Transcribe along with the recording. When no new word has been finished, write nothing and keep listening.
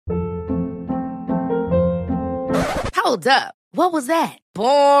Hold up. What was that?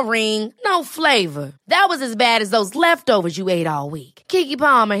 Boring. No flavor. That was as bad as those leftovers you ate all week. Keke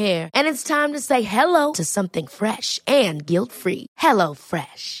Palmer here, and it's time to say hello to something fresh and guilt-free. Hello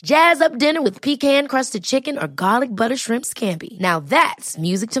Fresh. Jazz up dinner with pecan-crusted chicken or garlic butter shrimp scampi. Now that's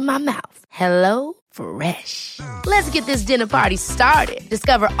music to my mouth. Hello Fresh. Let's get this dinner party started.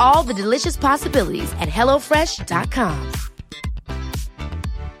 Discover all the delicious possibilities at hellofresh.com.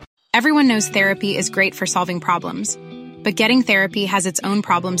 Everyone knows therapy is great for solving problems. But getting therapy has its own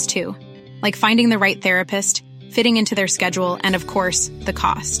problems too, like finding the right therapist, fitting into their schedule, and of course, the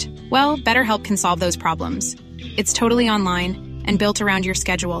cost. Well, BetterHelp can solve those problems. It's totally online and built around your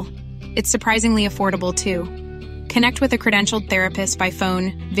schedule. It's surprisingly affordable too. Connect with a credentialed therapist by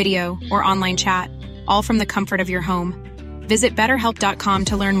phone, video, or online chat, all from the comfort of your home. Visit BetterHelp.com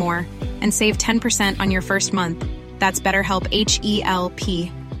to learn more and save 10% on your first month. That's BetterHelp,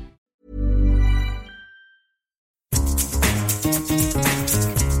 H-E-L-P.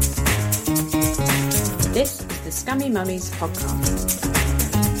 This is the Scummy Mummies podcast.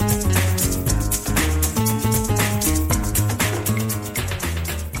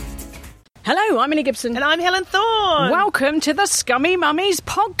 Hello, I'm Minnie Gibson. And I'm Helen Thorne. Welcome to the Scummy Mummies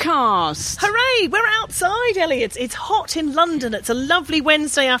podcast. Hooray, we're outside, Elliot. It's hot in London. It's a lovely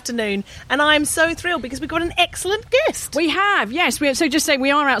Wednesday afternoon. And I'm so thrilled because we've got an excellent guest. We have, yes. So just saying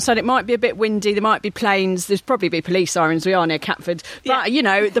we are outside. It might be a bit windy. There might be planes. There's probably be police sirens. We are near Catford. But, you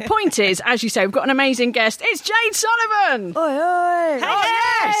know, the point is, as you say, we've got an amazing guest. It's Jade Sullivan. Oi, oi. Hey,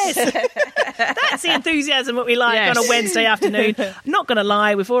 yes. That's the enthusiasm that we like on a Wednesday afternoon. Not going to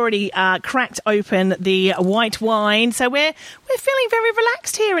lie, we've already cracked open the white wine, so we're feeling very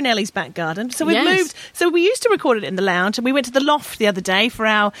relaxed here in Ellie's back garden. So we've moved. So we used to record it in the lounge, and we went to the loft the other day for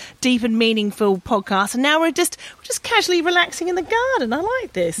our deep and meaningful podcast, and now we're just casually relaxing in the garden. I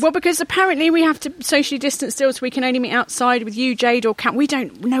like this. Well, because apparently we have to socially distance still, so we can only meet outside with you, Jade, or Cat. We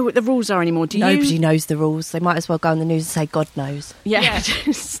don't know what the rules are anymore. Do you? Nobody knows the rules. They might as well go on the news and say God knows. Yeah.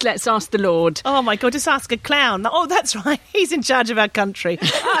 Let's ask the Lord. Oh my God, just ask a clown. Oh, that's right. He's in charge of our country.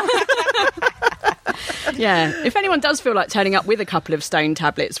 Yeah, if anyone does feel like turning up with a couple of stone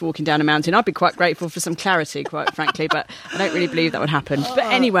tablets walking down a mountain, I'd be quite grateful for some clarity, quite frankly, but I don't really believe that would happen. But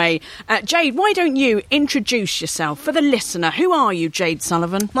anyway, Jade, why don't you introduce yourself for the listener? Who are you, Jade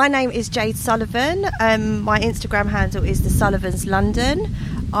Sullivan? My name is Jade Sullivan. My Instagram handle is The Sullivans London.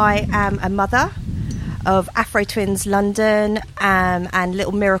 I am a mother of Afro Twins London and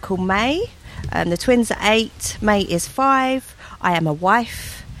Little Miracle May. The twins are 8, May is 5. I am a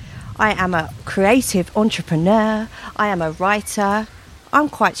wife. I am a creative entrepreneur. I am a writer. I'm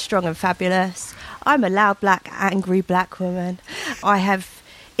quite strong and fabulous. I'm a loud, black, angry black woman. I have,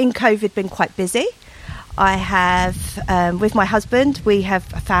 in COVID, been quite busy. I have, with my husband, we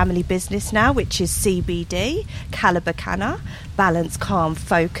have a family business now, which is CBD, Caliber Canna, Balance, Calm,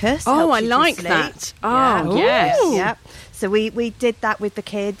 Focus. Oh, I like that. Oh, yes. Yeah. So we did that with the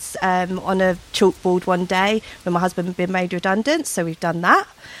kids on a chalkboard one day when my husband had been made redundant. So we've done that.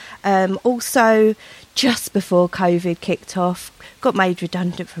 Also, just before COVID kicked off, got made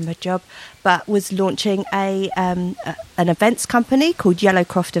redundant from a job, but was launching an events company called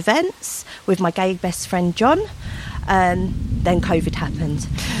Yellowcroft Events with my gay best friend John. Then COVID happened.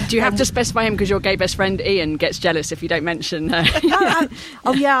 Do you have to specify him because your gay best friend Ian gets jealous if you don't mention No,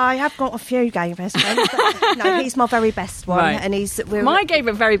 I have got a few gay best friends, but no, he's my very best one. Right. And my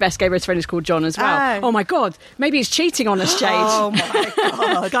very best gay best friend is called John as well. Oh my God, maybe he's cheating on us, Jade. Oh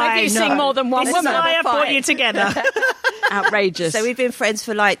my God. Maybe he's seeing more than one woman. This is why I brought you together. Outrageous. So we've been friends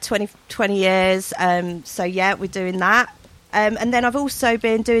for like 20 years. So yeah, we're doing that. And then I've also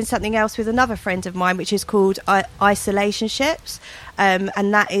been doing something else with another friend of mine, which is called Isolationships.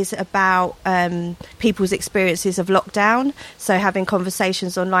 And that is about people's experiences of lockdown. So having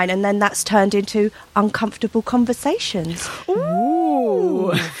conversations online. And then that's turned into uncomfortable conversations.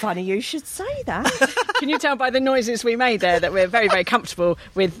 Ooh. Funny you should say that. Can you tell by the noises we made there that we're very, very comfortable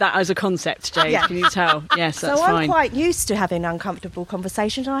with that as a concept, Jade? Yeah. Can you tell? Yes, that's fine. So I'm quite used to having uncomfortable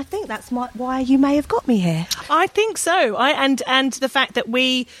conversations, and I think that's why you may have got me here. I think so. And the fact that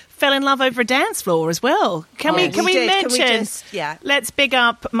we fell in love over a dance floor as well. Can we mention? Let's big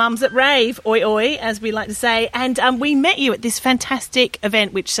up Mums at Rave, oi oi, as we like to say. And we met you at this fantastic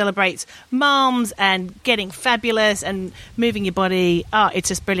event which celebrates mums and getting fabulous and moving your body. It's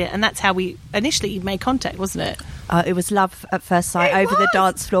just brilliant. And that's how we initially made contact, wasn't it? It was love at first sight over the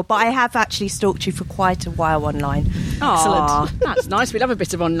dance floor. But I have actually stalked you for quite a while online. Excellent. That's nice. We love a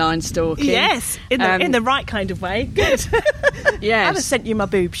bit of online stalking. Yes, in the right kind of way. Good. Yes. I haven't sent you my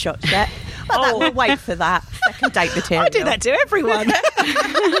boob shots yet. But we'll wait for that. Second date material. I do that to everyone.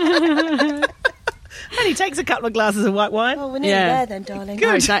 only takes a couple of glasses of white wine. Oh, we're nearly there then, darling.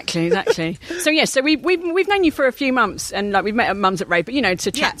 Oh, exactly. So we've known you for a few months, and like we've met at Mums at Rave, but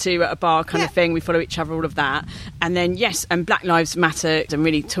to chat to at a bar kind of thing. We follow each other, all of that, and then and Black Lives Matter and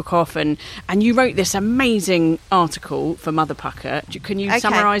really took off, and you wrote this amazing article for Mother Pucker. Can you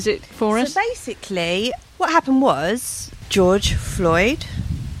summarise it for us? So basically, what happened was George Floyd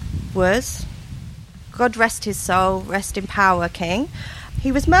was, God rest his soul, rest in power, King.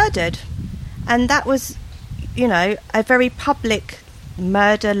 He was murdered, and that was, a very public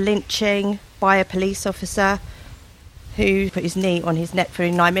murder, lynching by a police officer who put his knee on his neck for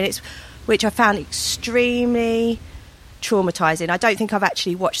 9 minutes, which I found extremely traumatising. I don't think I've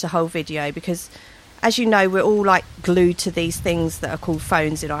actually watched the whole video because, as you know, we're all like glued to these things that are called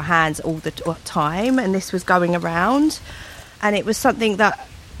phones in our hands all the time, and this was going around, and it was something that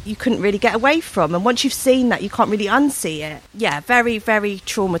you couldn't really get away from, and once you've seen that, you can't really unsee it. Yeah, very, very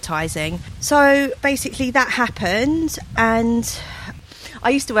traumatising. So basically that happened, and I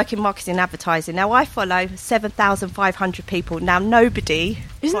used to work in marketing and advertising. Now I follow 7,500 people. Now nobody...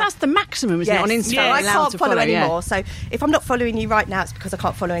 Isn't that the maximum, isn't it, on Instagram? Yeah, I can't follow anymore. So if I'm not following you right now, it's because I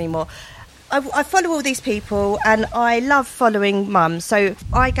can't follow anymore. I follow all these people, and I love following mums. So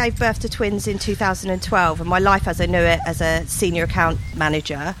I gave birth to twins in 2012, and my life as I knew it as a senior account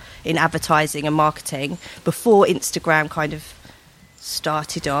manager in advertising and marketing, before Instagram kind of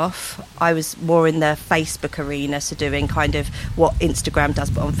started off, I was more in the Facebook arena, so doing kind of what Instagram does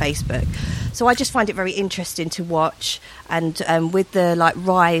but on Facebook. So I just find it very interesting to watch, and with the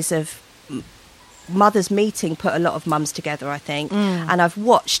rise of Mothers Meeting put a lot of mums together, I think, and I've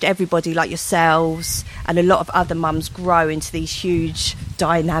watched everybody like yourselves and a lot of other mums grow into these huge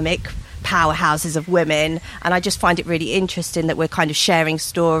dynamic powerhouses of women, and I just find it really interesting that we're kind of sharing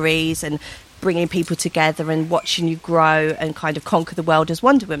stories and bringing people together and watching you grow and kind of conquer the world as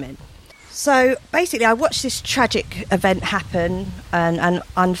Wonder Women. So basically I watched this tragic event happen and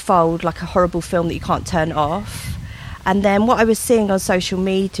unfold like a horrible film that you can't turn off. And then what I was seeing on social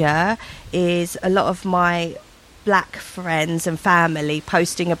media is a lot of my black friends and family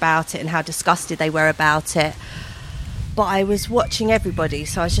posting about it and how disgusted they were about it. But I was watching everybody,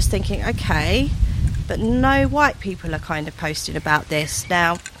 so I was just thinking, okay, but no white people are kind of posting about this.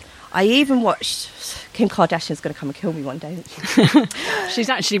 Now, I even watched... Kim Kardashian's going to come and kill me one day, isn't she? She's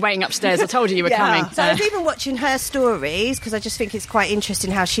actually waiting upstairs. I told you were coming. So I was even watching her stories because I just think it's quite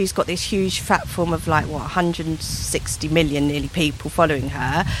interesting how she's got this huge platform of 160 million nearly people following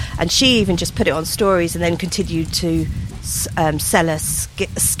her, and she even just put it on stories and then continued to sell her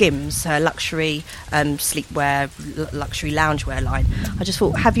Skims, her luxury sleepwear, luxury loungewear line. I just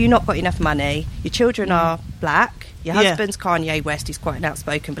thought, have you not got enough money? Your children are black. Your husband's Kanye West. He's quite an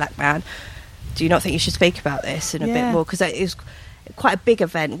outspoken black man. Do you not think you should speak about this in a bit more? Because it is quite a big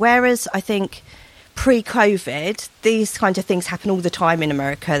event. Whereas I think pre-COVID, these kind of things happen all the time in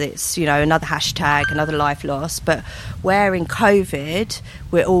America. It's, another hashtag, another life loss. But where in COVID,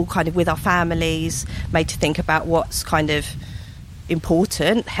 we're all kind of with our families, made to think about what's kind of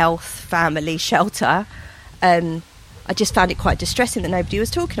important, health, family, shelter. I just found it quite distressing that nobody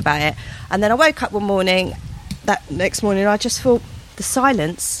was talking about it. And then I woke up that next morning, I just thought, the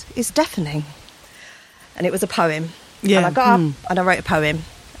silence is deafening. And it was a poem. Yeah. And I got up and I wrote a poem.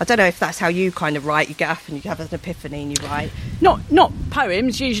 I don't know if that's how you kind of write. You get up and you have an epiphany and you write. Not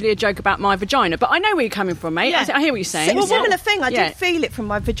poems, usually a joke about my vagina. But I know where you're coming from, mate. Yeah. I hear what you're saying. It's a similar thing. I did feel it from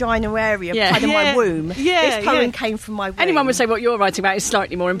my vaginal area, kind of my womb. Yeah, this poem came from my womb. Anyone would say what you're writing about is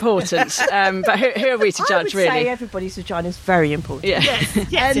slightly more important. But who are we to judge, really? I would say everybody's vagina is very important. Yeah.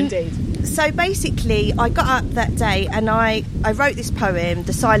 Yes, indeed. So basically, I got up that day and I wrote this poem,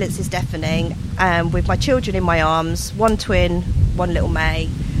 The Silence is Deafening, with my children in my arms, one twin, one little May.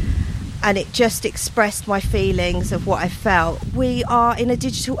 And it just expressed my feelings of what I felt. We are in a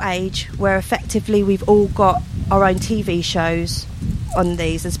digital age where effectively we've all got our own TV shows on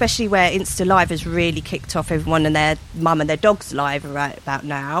these, especially where Insta Live has really kicked off everyone and their mum and their dog's live right about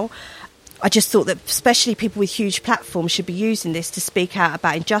now. I just thought that especially people with huge platforms should be using this to speak out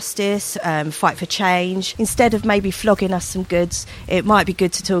about injustice, fight for change. Instead of maybe flogging us some goods, it might be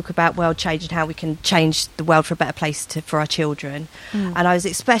good to talk about world change and how we can change the world for a better place for our children. And I was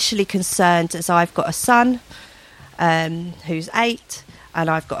especially concerned as I've got a son who's 8 and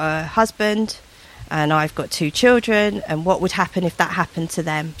I've got a husband and I've got 2 children, and what would happen if that happened to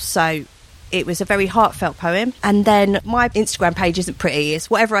them. So it was a very heartfelt poem. And then my Instagram page isn't pretty. It's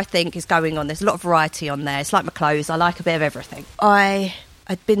whatever I think is going on. There's a lot of variety on there. It's like my clothes. I like a bit of everything. I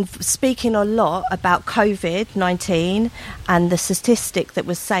I'd been speaking a lot about COVID-19 and the statistic that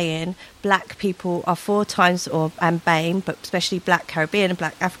was saying black people are 4 times, and BAME, but especially black Caribbean and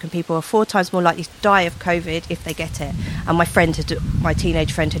black African people are 4 times more likely to die of COVID if they get it. And my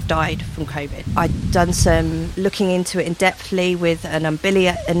teenage friend had died from COVID. I'd done some looking into it in depthly with an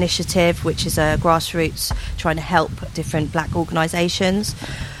Umbilic initiative, which is a grassroots trying to help different black organisations.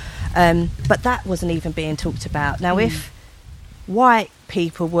 But that wasn't even being talked about. Now, if white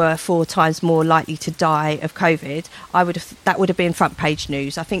people were 4 times more likely to die of COVID, that would have been front page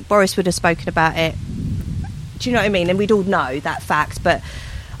news. I think Boris would have spoken about it. Do you know what I mean? And we'd all know that fact. But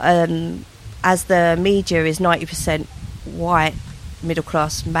as the media is 90% white, middle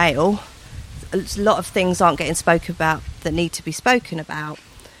class male, a lot of things aren't getting spoken about that need to be spoken about.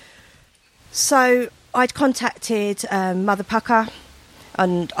 So I'd contacted Mother Pucker.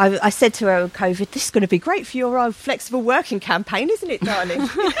 And I said to her on COVID, this is going to be great for your old flexible working campaign, isn't it, darling?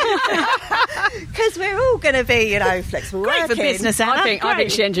 Because we're all going to be, flexible great working. For business, Anna. I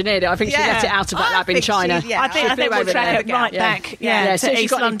think she engineered it. I think she let it out of that lab in China. I think we'll track it right back to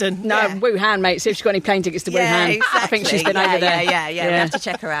East London. Wuhan, mate. See if she's got any plane tickets to Wuhan. Exactly. I think she's been over there. Yeah. We have to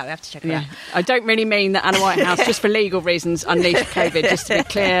check her out. I don't really mean that Anna Whitehouse, just for legal reasons, unleashed COVID, just to be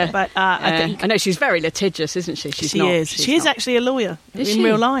clear. But I know she's very litigious, isn't she? She is actually a lawyer. In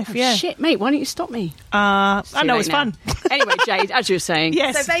real life, Shit, mate, why don't you stop me? I know, it's fun. Anyway, Jade, as you were saying.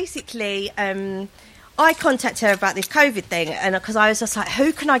 Yes. So basically, I contacted her about this COVID thing, and because I was just like,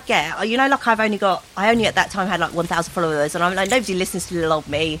 who can I get? I only at that time had like 1,000 followers, and I'm like, nobody listens to little old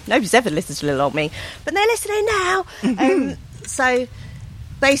me. Nobody's ever listened to little old me, but they're listening now. So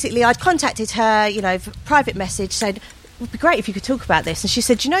basically, I'd contacted her, private message, said, it would be great if you could talk about this. And she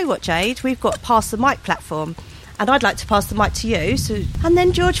said, you know what, Jade, we've got a Pass the Mic platform, and I'd like to pass the mic to you. And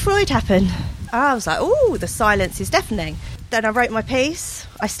then George Floyd happened. I was like, oh, the silence is deafening. Then I wrote my piece.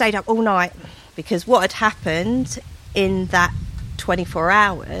 I stayed up all night because what had happened in that 24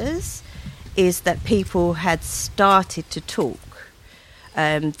 hours is that people had started to talk.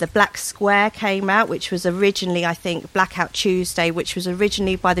 The Black Square came out, which was originally, I think, Blackout Tuesday, which was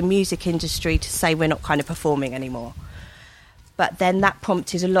originally by the music industry to say we're not kind of performing anymore. But then that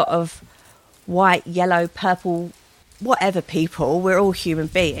prompted a lot of white, yellow, purple, whatever people, we're all human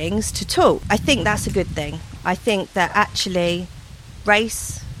beings, to talk. I think that's a good thing. I think that actually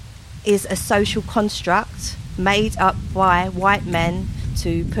race is a social construct made up by white men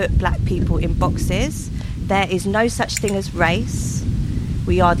to put black people in boxes. There is no such thing as race.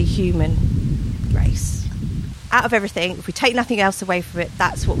 We are the human race. Out of everything, if we take nothing else away from it,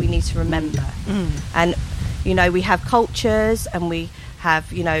 that's what we need to remember. And, we have cultures, and we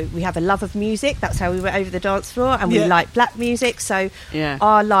have a love of music. That's how we went over the dance floor, and we like black music, so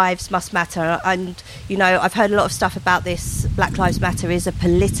our lives must matter. And I've heard a lot of stuff about this. Black Lives Matter is a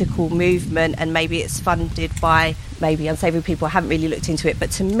political movement, and maybe it's funded by unsavoury people. I haven't really looked into it,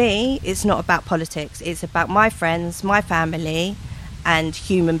 but to me it's not about politics. It's about my friends, my family, and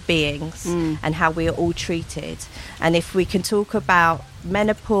human beings, and how we are all treated. And if we can talk about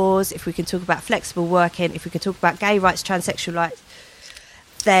menopause, if we can talk about flexible working, if we can talk about gay rights, transsexual rights,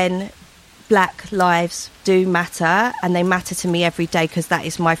 then black lives do matter, and they matter to me every day because that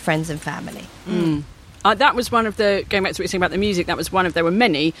is my friends and family. That was one of the, going back to what you were saying about the music, that was there were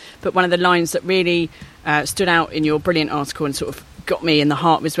many, but one of the lines that really stood out in your brilliant article and sort of got me in the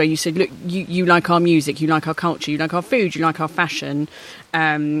heart was where you said, look, you like our music, you like our culture, you like our food, you like our fashion,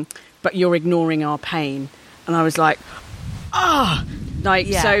 but you're ignoring our pain. And I was like, so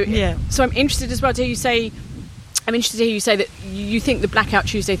I'm interested as well to hear you say, that you think the Blackout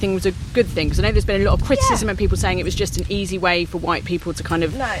Tuesday thing was a good thing, because I know there's been a lot of criticism and people saying it was just an easy way for white people to kind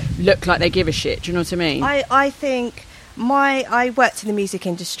of look like they give a shit. Do you know what I mean? I think I worked in the music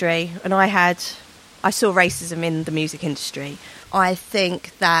industry, and I saw racism in the music industry. I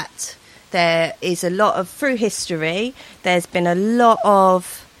think that there is a lot of, through history, there's been a lot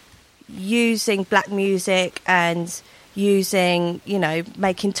of using black music and using,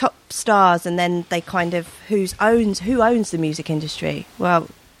 making top stars, and then they kind of, who owns the music industry? Well,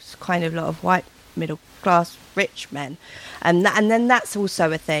 it's kind of a lot of white, middle class, rich men, and then that's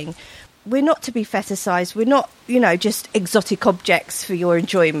also a thing. We're not to be fetishised. We're not, just exotic objects for your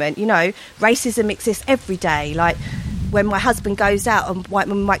enjoyment. Racism exists every day. Like, when my husband goes out, and white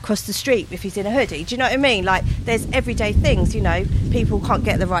men might cross the street if he's in a hoodie. Do you know what I mean? Like, there's everyday things, people can't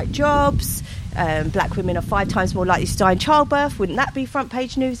get the right jobs. Black women are 5 times more likely to die in childbirth. Wouldn't that be front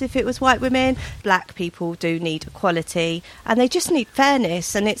page news if it was white women? Black people do need equality, and they just need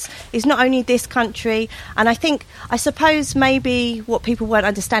fairness. And it's not only this country. And I suppose maybe what people won't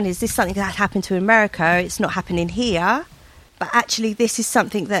understand is this something that happened to America. It's not happening here. But actually, this is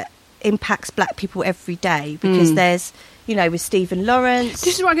something that impacts black people every day, because there's, you know, with Stephen Lawrence.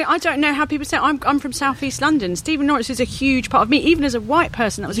 This is what I don't know how people say. I'm from South East London. Stephen Lawrence is a huge part of me, even as a white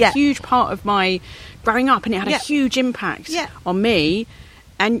person. That was a huge part of my growing up, and it had a huge impact on me.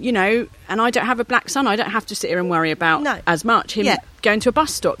 And, you know, and I don't have a black son. I don't have to sit here and worry about as much him going to a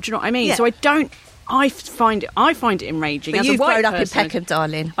bus stop. Do you know what I mean? Yeah. So I find it enraging. But as you've a white grown up in person, Peckham,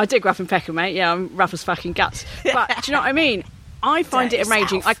 darling. I did grow up in Peckham, mate. Yeah, I'm rough as fucking guts. But do you know what I mean? I find it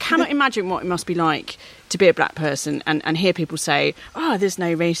enraging. I cannot imagine what it must be like to be a black person and hear people say, "Oh, there's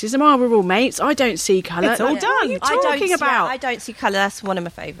no racism. Oh, we're all mates. I don't see colour." It's all done. What are you talking about? I don't see colour. That's one of my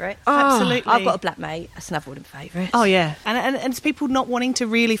favourites. Absolutely. I've got a black mate. That's another one of my favourites. Oh, yeah. And it's people not wanting to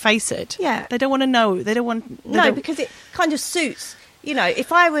really face it. Yeah. They don't want to know. They don't want... Because it kind of suits... You know,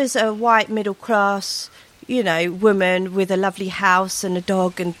 if I was a white middle class, you know, woman with a lovely house and a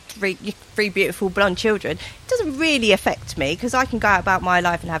dog and three beautiful blonde children, it doesn't really affect me, because I can go about my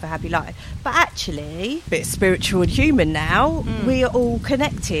life and have a happy life. But actually, a bit spiritual and human now, we are all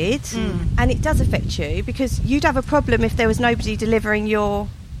connected, and it does affect you, because you'd have a problem if there was nobody delivering your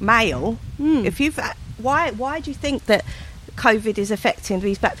mail. If you've... Why do you think that COVID is affecting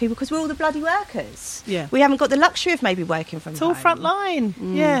these black people? Because we're all the bloody workers. Yeah. We haven't got the luxury of maybe working from home. It's all front line.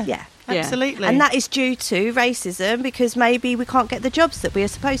 Yeah. Yeah. Absolutely. And that is due to racism, because maybe we can't get the jobs that we are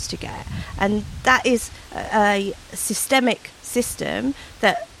supposed to get. And that is a systemic system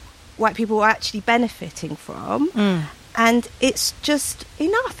that white people are actually benefiting from. And it's just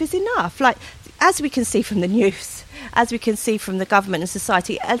enough is enough. Like, as we can see from the news, as we can see from the government and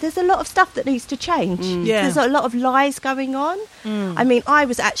society, there's a lot of stuff that needs to change. There's a lot of lies going on. I mean, I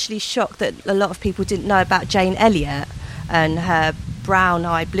was actually shocked that a lot of people didn't know about Jane Elliott and her brown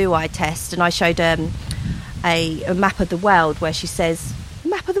eye, blue eye test. And I showed a map of the world where she says, the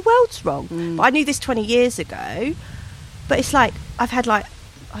map of the world's wrong. But I knew this 20 years ago. But it's like, I've had like,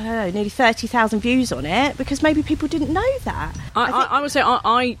 I don't know, nearly 30,000 views on it, because maybe people didn't know that. I would say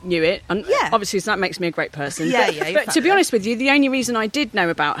I knew it, and obviously so that makes me a great person. But to be honest with you, the only reason I did know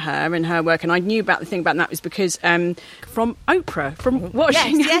about her and her work, and I knew about the thing about that, was because from Oprah, from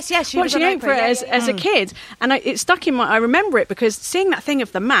watching watching Oprah as a kid, and it stuck in my. I remember it because seeing that thing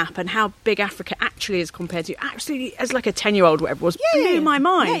of the map and how big Africa actually is compared to absolutely as like a 10-year-old, whatever it was, blew my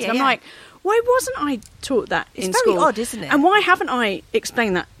mind. I'm like, why wasn't I taught that in school? It's very odd, isn't it? And why haven't I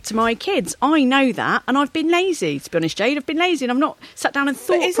explained that to my kids? I know that, and I've been lazy, to be honest, Jade. I've been lazy, and I've not sat down and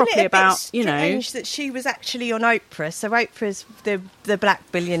thought properly about, you know. Strange that she was actually on Oprah. So Oprah's the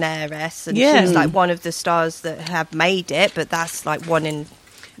black billionairess, and she's like one of the stars that have made it, but that's like one in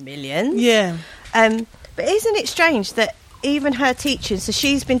millions. Yeah. But isn't it strange that even her teaching, so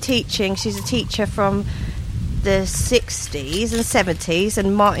she's been teaching, she's a teacher from the 60s and 70s,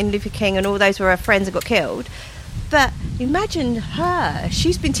 and Martin Luther King and all those were her friends that got killed. But imagine her,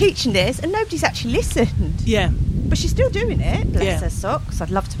 she's been teaching this and nobody's actually listened. Yeah. But she's still doing it, bless her socks.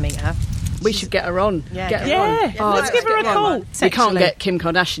 I'd love to meet her. We should get her on. Get her on. Let's give her a call. We can't get Kim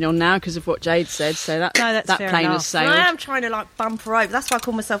Kardashian on now because of what Jade said, so that plane has sailed. I am trying to like bump her over. That's why I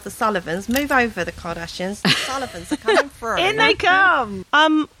call myself the Sullivans. Move over, the Kardashians. The Sullivans are coming through. In they come.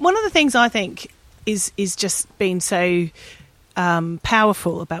 One of the things I think is just been so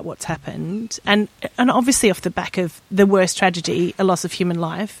powerful about what's happened, and obviously off the back of the worst tragedy, a loss of human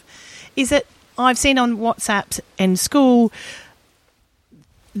life, is that I've seen on WhatsApp in school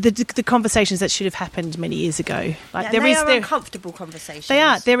the conversations that should have happened many years ago. Like they are uncomfortable conversations. They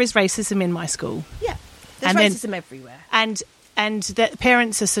are. There is racism in my school. Yeah, there's racism everywhere. And the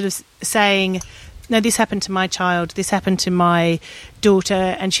parents are sort of saying, no, this happened to my child, this happened to my daughter,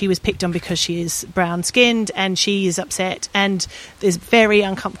 and she was picked on because she is brown-skinned, and she is upset, and there's very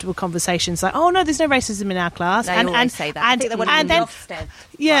uncomfortable conversations like, oh, no, there's no racism in our class. They always say that. I think they want to be Ofsted.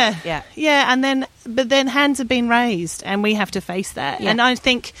 But then hands have been raised, and we have to face that. Yeah. And I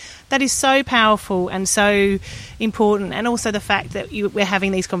think that is so powerful and so important, and also the fact that we're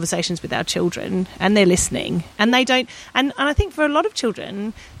having these conversations with our children, and they're listening, and they don't. And I think for a lot of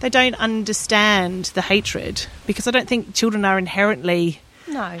children, they don't understand the hatred, because I don't think children are inherently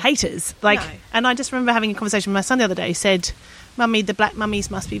haters. And I just remember having a conversation with my son the other day. He said, "Mummy, the black mummies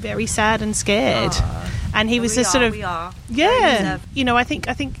must be very sad and scared." And he was just sort of, you know, I think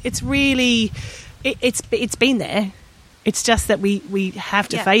it's really, it's been there. It's just that we have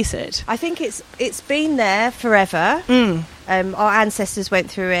to face it. I think it's been there forever. Our ancestors went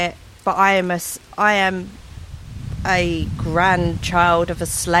through it, but I am a grandchild of a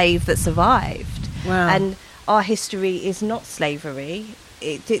slave that survived. Wow. And our history is not slavery,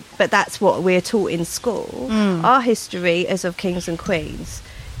 but that's what we're taught in school. Our history is of kings and queens.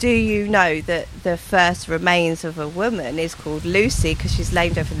 do you know that the first remains of a woman is called Lucy because she's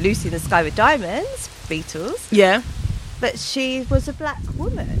named after Lucy in the Sky with Diamonds, Beatles? Yeah. But she was a black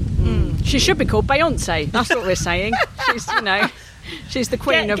woman. She should be called Beyonce. That's what we're saying. She's, she's the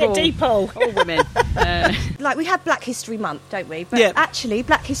queen of all women. Like, we have Black History Month, don't we? But Yeah. actually,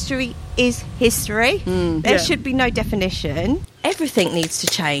 Black history is history. There should be no definition. Everything needs to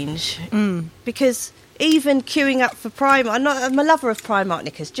change. Because even queuing up for Primark, I'm a lover of Primark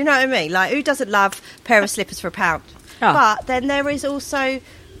knickers. Do you know what I mean? Like, who doesn't love a pair of slippers for £1? Oh. But then there is also,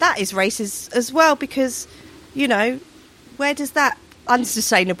 that is racist as well, because, where does that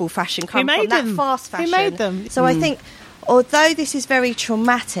unsustainable fashion come made from? That them? fast fashion. Who made them? So I think, although this is very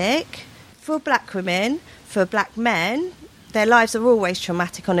traumatic for black women, for black men, their lives are always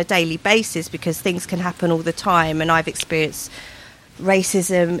traumatic on a daily basis because things can happen all the time. And I've experienced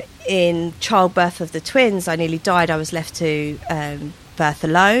racism in childbirth of the twins. I nearly died. I was left to birth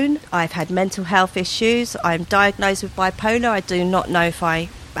alone. I've had mental health issues. I'm diagnosed with bipolar. I do not know if I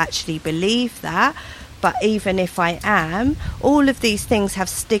actually believe that. But even if I am, all of these things have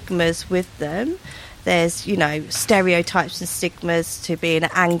stigmas with them. There's, stereotypes and stigmas to being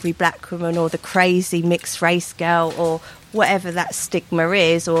an angry black woman or the crazy mixed race girl or whatever that stigma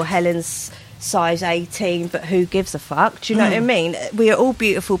is, or Helen's size 18, but who gives a fuck? Do you know what I mean? We are all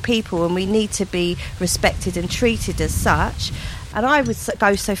beautiful people and we need to be respected and treated as such. And I would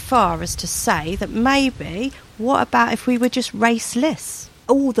go so far as to say that maybe, what about if we were just raceless?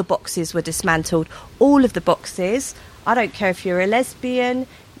 All the boxes were dismantled. All of the boxes. I don't care if you're a lesbian,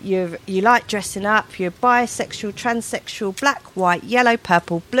 you like dressing up, you're bisexual, transsexual, black, white, yellow,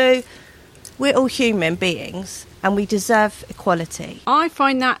 purple, blue. We're all human beings and we deserve equality. I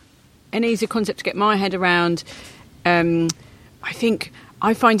find that an easy concept to get my head around.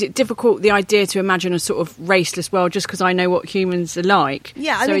 I find it difficult, the idea to imagine a sort of raceless world, just because I know what humans are like.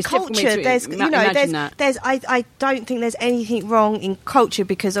 Yeah, I so mean, it's difficult for me culture. to There's, imagine that. I don't think there's anything wrong in culture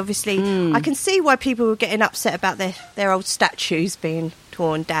because obviously I can see why people were getting upset about their old statues being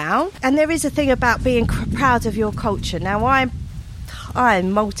torn down. And there is a thing about being proud of your culture. Now, I'm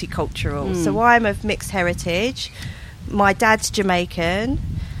multicultural, so I'm of mixed heritage. My dad's Jamaican.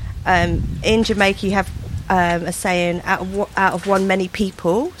 In Jamaica, you have a saying, out of one, many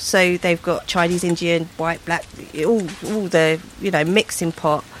people. So they've got Chinese, Indian, white, black, all the, mixing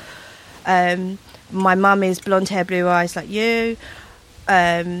pot. My mum is blonde hair, blue eyes like you.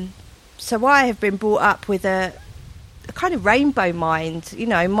 So I have been brought up with a kind of rainbow mind.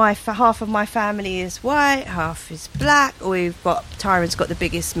 Half of my family is white, half is black. Tyron's got the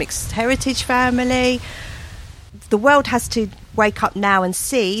biggest mixed heritage family. The world has to wake up now and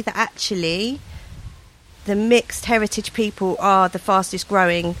see that actually the mixed heritage people are the fastest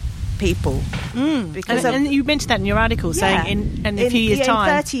growing people. Because and you mentioned that in your article, saying in a few years' time.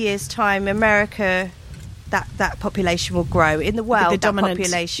 In 30 years' time, America, that population will grow. In the world, that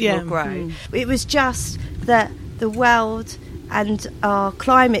population will grow. It was just that the world and our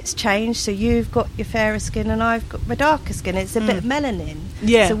climate's changed, so you've got your fairer skin and I've got my darker skin. It's a bit of melanin.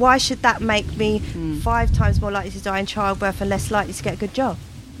 Yeah. So why should that make me 5 times more likely to die in childbirth and less likely to get a good job?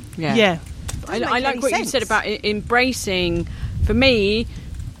 Yeah. I like what you said about embracing. For me,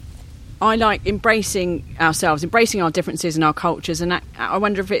 I like embracing ourselves, embracing our differences and our cultures, and I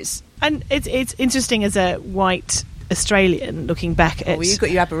wonder if it's... And it's interesting as a white Australian looking back at... Well, you've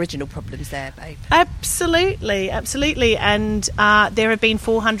got your Aboriginal problems there, babe. Absolutely. And there have been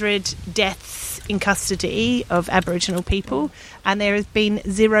 400 deaths in custody of Aboriginal people, and there has been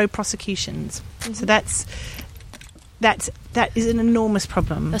 0 prosecutions. So that is an enormous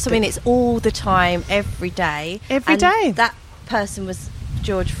problem. That's, it's all the time, every day. Every day. That person was...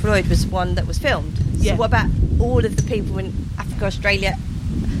 George Floyd was one that was filmed. So what about all of the people in Africa, Australia,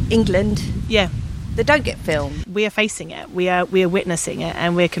 England? Yeah. They don't get filmed. We are facing it. We are witnessing it,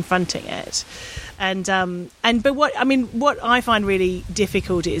 and we're confronting it. But what I find really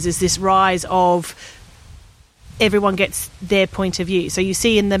difficult is this rise of everyone gets their point of view. So you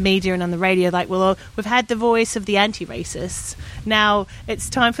see in the media and on the radio, like, well, we've had the voice of the anti-racists. Now it's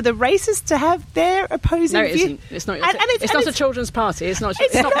time for the racists to have their opposing view. No, it isn't. It's not. It's not a children's party. It's not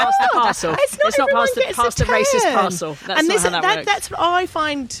past the parcel. It's not past the racist parcel. That's not how that works. That's what I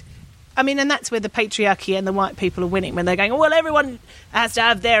find. And that's where the patriarchy and the white people are winning, when they're going, well, everyone has to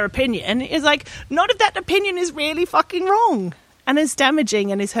have their opinion. It's like, not if that opinion is really fucking wrong and is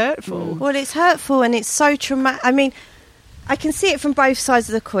damaging and is hurtful. Well, it's hurtful and it's so traumatic. I can see it from both sides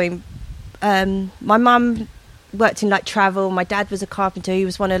of the coin. My mum worked in like travel. My dad was a carpenter. He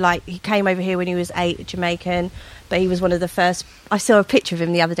was he came over here when he was 8, Jamaican, but he was one of the first. I saw a picture of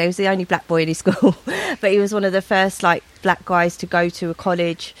him the other day. He was the only black boy in his school, but he was one of the first like black guys to go to a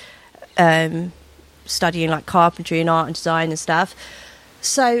college, studying like carpentry and art and design and stuff.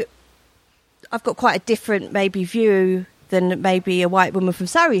 So I've got quite a different maybe view than maybe a white woman from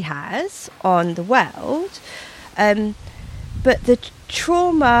Surrey has on the world. But the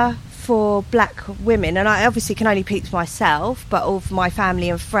trauma for black women, and I obviously can only speak to myself, but of my family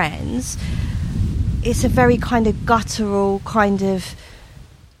and friends, it's a very kind of guttural, kind of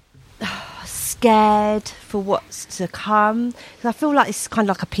scared for what's to come. I feel like it's kind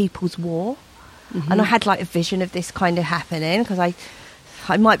of like a people's war. Mm-hmm. And I had like a vision of this kind of happening, because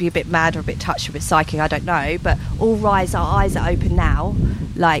I might be a bit mad or a bit touched or a bit psychic, I don't know, but all rise, our eyes are open now.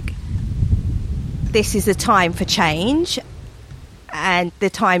 Like, this is the time for change, and the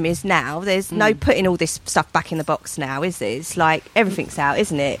time is now. There's no putting all this stuff back in the box now, is there? It's like everything's out,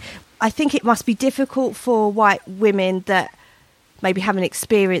 isn't it? I think it must be difficult for white women that maybe haven't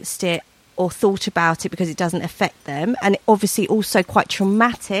experienced it or thought about it, because it doesn't affect them, and obviously also quite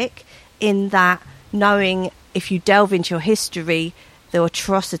traumatic in that, knowing if you delve into your history, the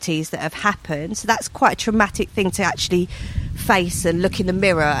atrocities that have happened. So that's quite a traumatic thing to actually face and look in the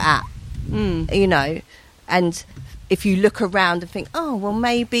mirror at, you know. And if you look around and think, oh, well,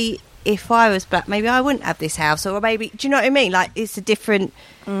 maybe if I was black, maybe I wouldn't have this house, or maybe, do you know what I mean? Like, it's a different,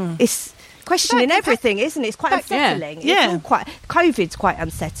 it's questioning everything, isn't it? It's quite unsettling. Yeah. It's all quite, COVID's quite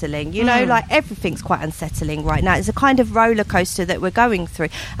unsettling, you know, like everything's quite unsettling right now. It's a kind of roller coaster that we're going through.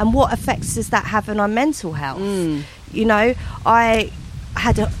 And what effects does that have on our mental health? You know, I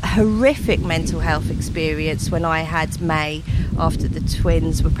had a horrific mental health experience when I had May after the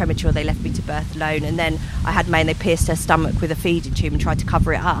twins were premature. They left me to birth alone, and then I had May and they pierced her stomach with a feeding tube and tried to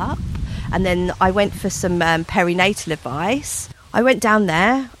cover it up. And then I went for some perinatal advice. I went down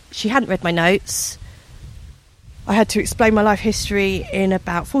there. She hadn't read my notes. I had to explain my life history in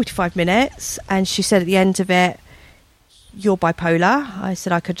about 45 minutes, and she said at the end of it, "You're bipolar." I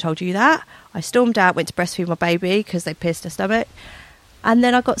said, "I could have told you that." I stormed out, went to breastfeed my baby because they pierced her stomach, and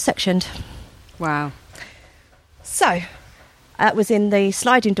then I got sectioned. Wow. So that was in the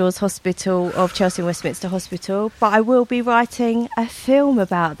Sliding Doors Hospital of Chelsea and Westminster Hospital, but I will be writing a film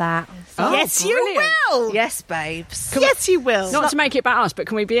about that. Oh, yes, brilliant. you will. Yes, babes. Yes, you will. Not to make it about us, but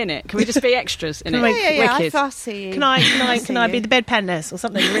can we be in it? Can we just be extras in it? Yeah, Wicked. I see you. Can I be the bedpan nurse or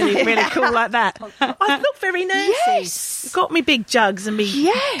something really, really cool like that? I look very nursey. Yes. You've got me big jugs and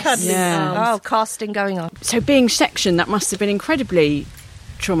me cuddly Yeah. arms. Oh, casting going on. So being sectioned, that must have been incredibly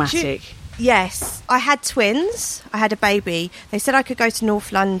traumatic. Yes, I had twins. I had a baby. They said I could go to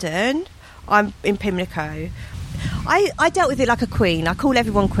North London. I'm in Pimlico. I dealt with it like a queen. I call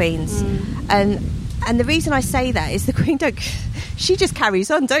everyone queens. And the reason I say that is the queen she just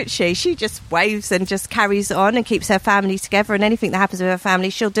carries on, don't she? She just waves and just carries on and keeps her family together, and anything that happens with her family,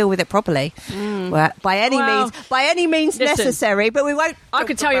 she'll deal with it properly. Well, by any means listen, necessary, but we won't. I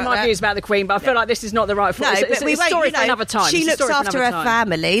could tell you my views about the Queen, but I feel like this is not the right forum. No, it's a story for another time. She looks after her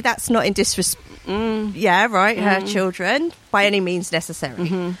family. That's not in disrespect. Yeah, right. Her children, by any means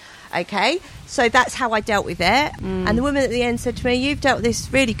necessary. Okay, so that's how I dealt with it. And the woman at the end said to me, "You've dealt with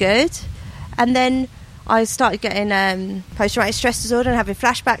this really good." And then I started getting post-traumatic stress disorder and having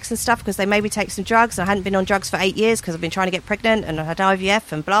flashbacks and stuff because they made me take some drugs. I hadn't been on drugs for 8 years because I've been trying to get pregnant, and I had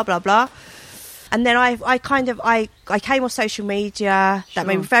IVF and blah blah blah. And then I came off social media. That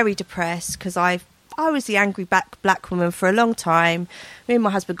made me very depressed because I was the angry black woman for a long time. Me and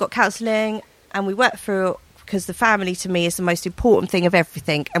my husband got counselling, and we worked through it because the family to me is the most important thing of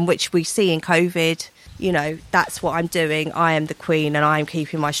everything, and which we see in COVID. You know, that's what I'm doing. I am the queen, and I am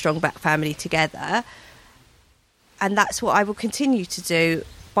keeping my strong black family together. And that's what I will continue to do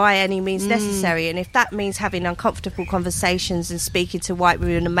by any means necessary. And if that means having uncomfortable conversations and speaking to white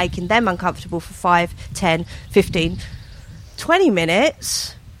women and making them uncomfortable for 5, 10, 15, 20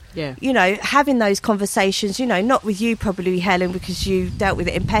 minutes... Yeah. You know, having those conversations, you know, not with you probably, Helen, because you dealt with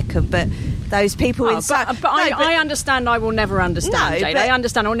it in Peckham, but those people inside. But I understand I will never understand, Jade. I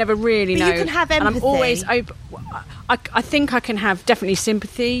understand I'll never really know. You can have empathy. And I'm always open. I think I can have definitely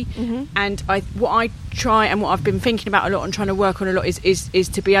sympathy, and what I try and what I've been thinking about a lot and trying to work on a lot is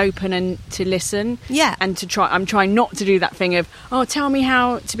to be open and to listen. Yeah. And to try. I'm trying not to do that thing of, oh, tell me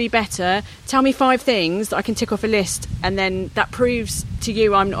how to be better. Tell me 5 things that I can tick off a list, and then that proves to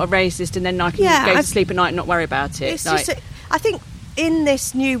you I'm not a racist, and then I can go to sleep at night and not worry about it. It's just, I think in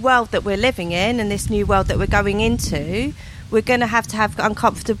this new world that we're living in and this new world that we're going into, we're going to have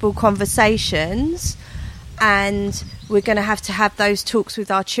uncomfortable conversations, and we're going to have those talks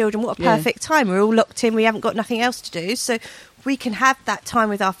with our children. What a perfect time. We're all locked in. We haven't got nothing else to do. So we can have that time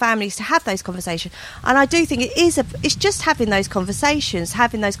with our families to have those conversations. And I do think it's just having those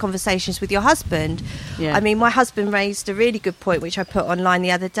conversations with your husband. Yeah. I mean, my husband raised a really good point, which I put online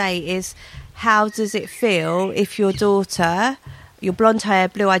the other day, is how does it feel if your daughter, your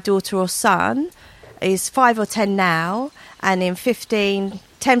blonde-haired, blue-eyed daughter or son, is 5 or 10 now, and in 15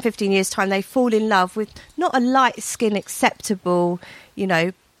 years' time they fall in love with not a light-skinned, acceptable,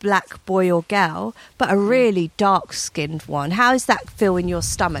 black boy or girl, but a really dark-skinned one. How does that feel in your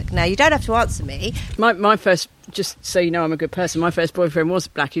stomach? Now, you don't have to answer me. My first, just so you know I'm a good person, my first boyfriend was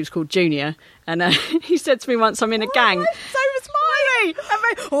black. He was called Junior, and he said to me once, I'm in a gang. So was mine!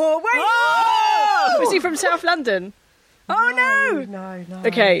 Was he from South London? No.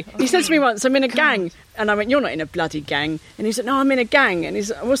 Okay, he said to me once, I'm in a gang. And I went, you're not in a bloody gang. And he said, no, I'm in a gang. And he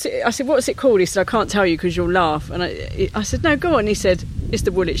said, what's it? I said, what's it called? He said, I can't tell you because you'll laugh. And I said, no, go on. He said, it's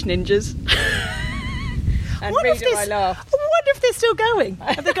the Woolwich Ninjas. And I laughed. I wonder if they're still going.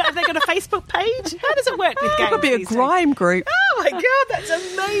 Have they got a Facebook page? How does it work with gangs? It could be a grime group. Oh my God, that's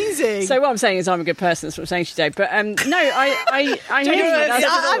amazing. So what I'm saying is I'm a good person. That's what I'm saying to Jade. But no, I hear you.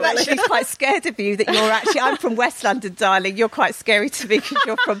 I'm actually quite scared of you that you're actually... I'm from West London, darling. You're quite scary to me because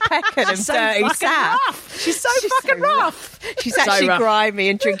you're from Peckham and dirty South. She's so fucking rough. She's actually rough. grimy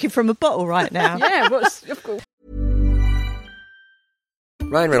and drinking from a bottle right now. Yeah, of course.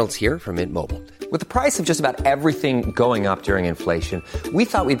 Ryan Reynolds here from Mint Mobile. With the price of just about everything going up during inflation, we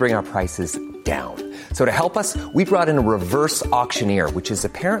thought we'd bring our prices down. So to help us, we brought in a reverse auctioneer, which is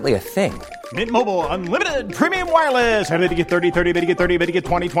apparently a thing. Mint Mobile Unlimited Premium Wireless. How to get 30, 30, bit to get 30, bit to get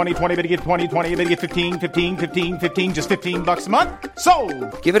 20, 20, 20, bit to get 20, 20, bit to get 15, 15, 15, 15, just $15 a month?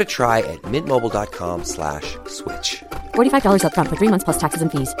 Sold! Give it a try at mintmobile.com/switch. $45 up front for 3 months plus taxes and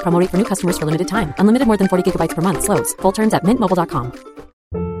fees. Promo rate for new customers for limited time. Unlimited more than 40 gigabytes per month. Slows full terms at mintmobile.com.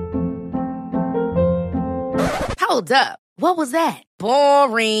 Hold up. What was that?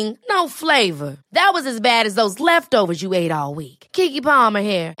 Boring. No flavor. That was as bad as those leftovers you ate all week. Keke Palmer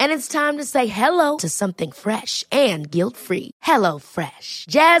here, and it's time to say hello to something fresh and guilt-free. Hello Fresh.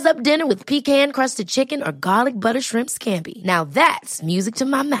 Jazz up dinner with pecan-crusted chicken or garlic butter shrimp scampi. Now that's music to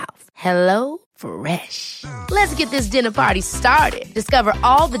my mouth. Hello Fresh. Let's get this dinner party started. Discover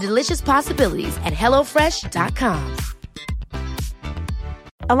all the delicious possibilities at HelloFresh.com.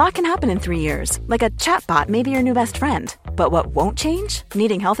 A lot can happen in 3 years, like a chatbot may be your new best friend. But what won't change?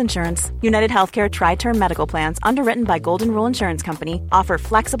 Needing health insurance. United Healthcare Tri-Term Medical Plans, underwritten by Golden Rule Insurance Company, offer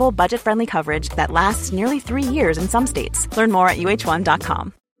flexible, budget-friendly coverage that lasts nearly 3 years in some states. Learn more at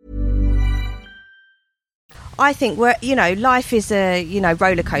uh1.com. I think life is a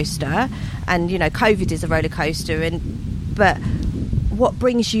roller coaster, and COVID is a roller coaster, but what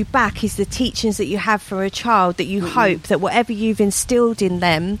brings you back is the teachings that you have for a child, that you hope that whatever you've instilled in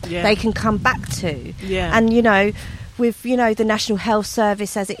them, they can come back to. Yeah. And with the National Health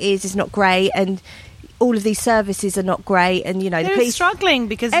Service as it is not great, and all of these services are not great, and the police struggling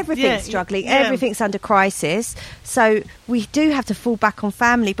because everything's struggling, everything's under crisis. So we do have to fall back on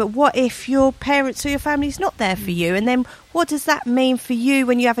family. But what if your parents or your family's not there for you, and then what does that mean for you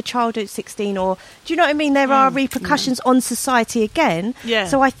when you have a child at 16? Or do you know what I mean? There are repercussions on society again. Yeah.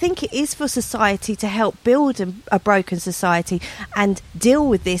 So I think it is for society to help build a broken society and deal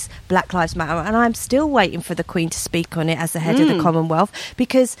with this Black Lives Matter. And I'm still waiting for the Queen to speak on it as the head of the Commonwealth,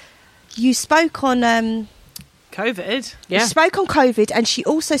 because you spoke on COVID. Yeah. You spoke on COVID, and she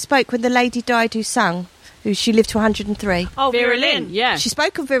also spoke when the lady died who she lived to 103. Oh, Vera Lynn. Yeah. She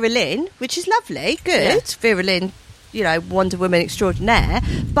spoke on Vera Lynn, which is lovely. Good. Yeah. Vera Lynn, Wonder Woman extraordinaire.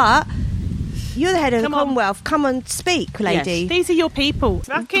 But you're the head of the Commonwealth. Come on, speak, lady. Yes. These are your people.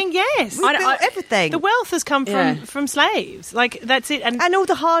 Fucking yes. We built everything. The wealth has come from slaves. Like, that's it. And all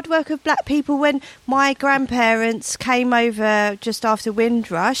the hard work of black people. When my grandparents came over just after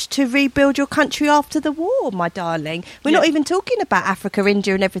Windrush to rebuild your country after the war, my darling. We're not even talking about Africa,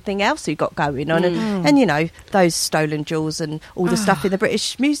 India and everything else we got going on. And those stolen jewels and all the stuff in the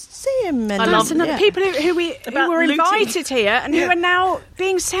British Museum. And I love the people who were invited here and who are now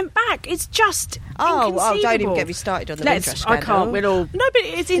being sent back. It's just don't even get me started on the Windrush scandal. I can't. We'll all... No, but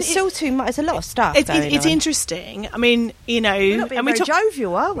it's still too much. There's a lot of stuff. It's interesting. I mean, we're not being very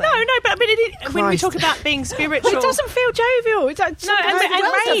jovial, are we? No, but I mean, when we talk about being spiritual, it doesn't feel jovial. It's and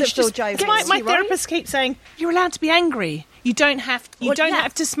rage. My therapist keeps saying you're allowed to be angry. You don't have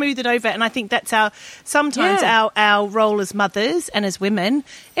to smooth it over, and I think that's our role as mothers and as women.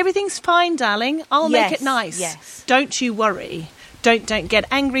 Everything's fine, darling. I'll make it nice. Yes. Don't you worry. don't get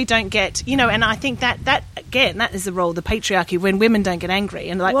angry, don't get, and I think that again, that is the role of the patriarchy, when women don't get angry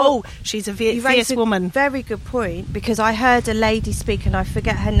and she's a fierce woman. Very good point, because I heard a lady speak, and I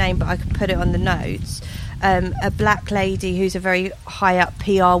forget her name, but I can put it on the notes. A black lady who's a very high up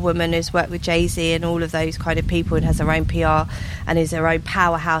PR woman, who's worked with Jay-Z and all of those kind of people, and has her own PR and is her own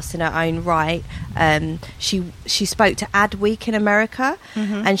powerhouse in her own right. She spoke to Adweek in America,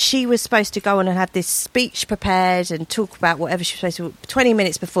 and she was supposed to go on and have this speech prepared and talk about whatever she was supposed to. 20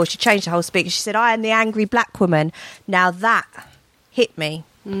 minutes before, she changed the whole speech. She said, "I am the angry black woman." Now that hit me.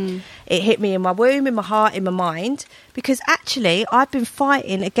 It hit me in my womb, in my heart, in my mind, because actually I've been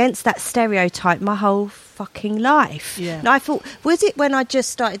fighting against that stereotype my whole fucking life. And I thought, was it when I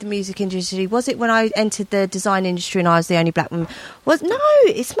just started the music industry? Was it when I entered the design industry and I was the only black woman? No,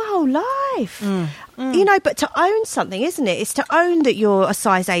 it's my whole life. But to own something, isn't it? It's to own that you're a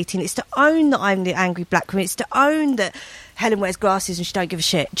size 18. It's to own that I'm the angry black woman. It's to own that Helen wears glasses and she don't give a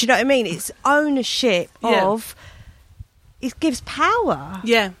shit. Do you know what I mean? It's ownership of... It gives power.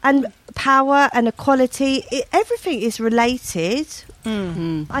 And power and equality, everything is related.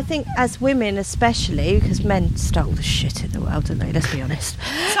 I think as women especially, because men start all the shit in the world, don't they? Let's be honest.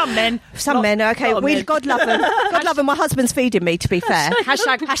 Some men. Okay, God love them. God love them. My husband's feeding me, to be fair.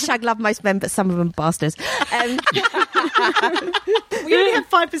 Hashtag love most men, but some of them bastards. We only have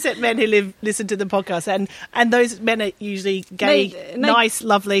 5% men who listen to the podcast, and those men are usually gay, nice,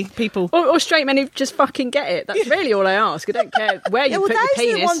 lovely people. Or straight men who just fucking get it. That's really all I ask. I don't care where you put your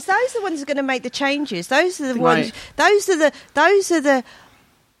penis. Those are the ones who are going to make the changes. Those are the ones. Those are the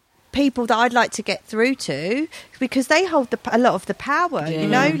people that I'd like to get through to, because they hold a lot of the power.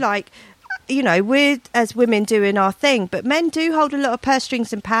 We're as women doing our thing, but men do hold a lot of purse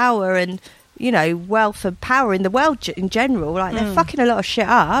strings and power and wealth and power in the world in general. They're fucking a lot of shit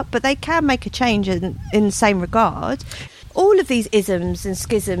up, but they can make a change in the same regard. All of these isms and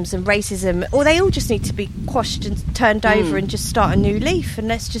schisms and racism, they all just need to be quashed and turned over and just start a new leaf, and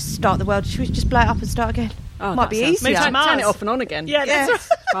let's just start the world. Should we just blow it up and start again? Might be easier. Turn it off and on again. That's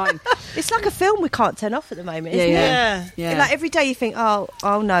fine. It's like a film we can't turn off at the moment, isn't it? Yeah. Like every day you think, oh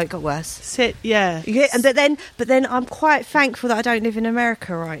no, it got worse. But then I'm quite thankful that I don't live in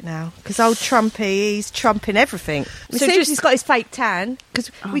America right now, because old Trumpy, he's trumping everything. He's got his fake tan,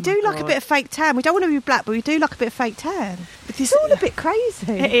 because we do like a bit of fake tan. We don't want to be black, but we do like a bit of fake tan. But it's all a bit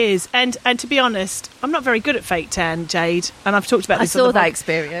crazy. It is, and to be honest, I'm not very good at fake tan, Jade, and I've talked about this. I saw that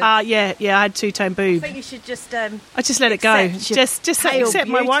experience. I had two-tone boob. I think you should just I just let it go. Just accept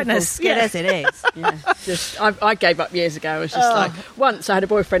my whiteness. Skin as it is. I gave up years ago. I was just like, once I had a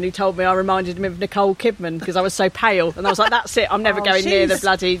boyfriend who told me I reminded him of Nicole Kidman because I was so pale, and I was like, that's it, I'm never going near the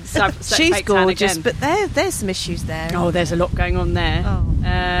bloody she's gorgeous, again. but there's some issues there. There's a lot going on there.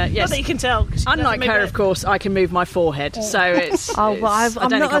 Yes. Not that you can tell. Unlike her, of course, I can move my forehead, so it's. I don't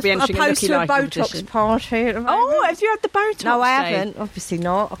think I'll be entering a looky like Botox party at the moment. Have you had the Botox? No, I haven't. Obviously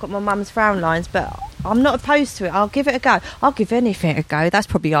not. I've got my mum's frown lines, but I'm not opposed to it. I'll give it a go. I'll give anything a go. That's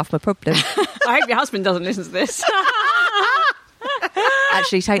probably half my problem. I hope your husband doesn't listen to this.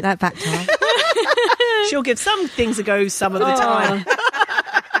 Actually, take that back, Tom. She'll give some things a go some of the time.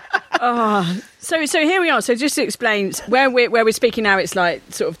 So here we are. So just to explain, where we're speaking now, it's like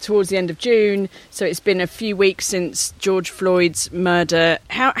sort of towards the end of June. So it's been a few weeks since George Floyd's murder.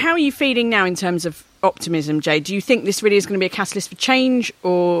 How are you feeling now in terms of optimism, Jade? Do you think this really is going to be a catalyst for change,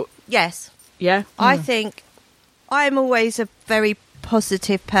 or...? Yes. Yeah? I think I'm always a very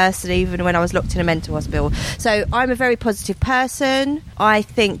positive person, even when I was locked in a mental hospital. So I'm a very positive person. I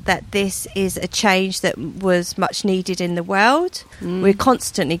think that this is a change that was much needed in the world. We're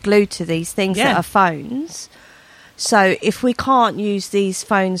constantly glued to these things that are phones. So if we can't use these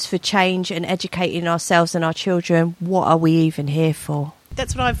phones for change and educating ourselves and our children, what are we even here for?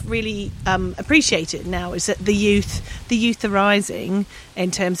 That's what I've really appreciated now, is that the youth are rising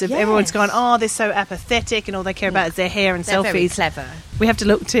in terms of everyone's going, they're so apathetic and all they care about is their hair and selfies. Very clever. We have to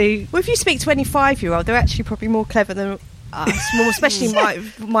look to... Well, if you speak to 25-year-old, they're actually probably more clever than us, especially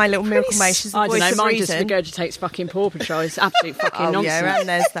my little Miracle May. She's I don't know, mine just regurgitates fucking Paw Patrol. It's absolute fucking nonsense. Yeah, and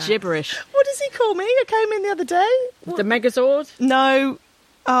there's that. Gibberish. What does he call me? I came in the other day. The Megazord? No.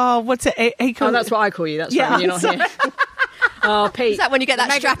 What's it? He called that's what I call you. That's right, when you're not here. Oh, Pete. Is that when you get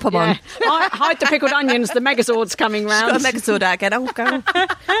that strap on? Hide the pickled onions, the Megazord's coming round. She's got a Megazord out again. Oh,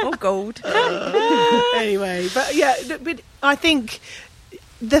 gold. Oh, gold. Anyway, but I think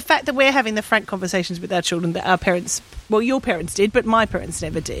the fact that we're having the frank conversations with our children that our parents, well, your parents did, but my parents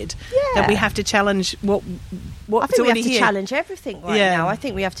never did. that we have to challenge what's I think we have already to here. challenge everything now. I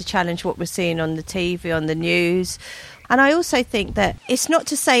think we have to challenge what we're seeing on the TV, on the news. And I also think that it's not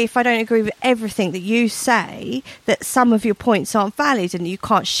to say, if I don't agree with everything that you say, that some of your points aren't valid and you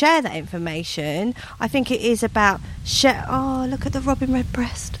can't share that information. I think it is about Oh, look at the robin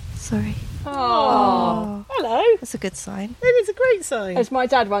redbreast. Sorry. Oh, hello. That's a good sign. It is a great sign. As my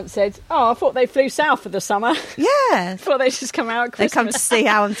dad once said, I thought they flew south for the summer. Yeah. Thought they just come out at They Christmas. come to see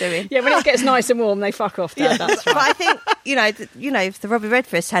how I'm doing. Yeah, when it gets nice and warm, they fuck off, Dad. That's But right. I think, if the robin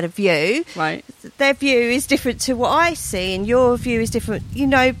redbreast had a view, Right. their view is different to what I see, and your view is different,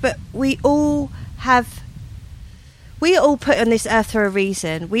 but we all put on this earth for a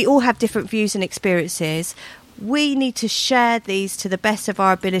reason. We all have different views and experiences. We need to share these to the best of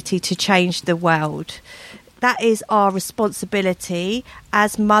our ability to change the world. That is our responsibility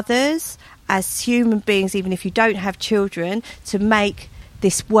as mothers, as human beings, even if you don't have children, to make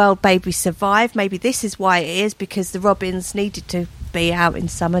this world baby survive. Maybe this is why it is, because the robins needed to be out in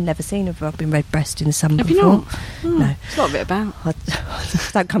summer. Never seen a robin redbreast in the summer before. You not? No. It's not a bit about. I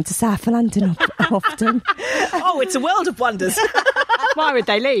don't come to South London often. Oh, it's a world of wonders. Why would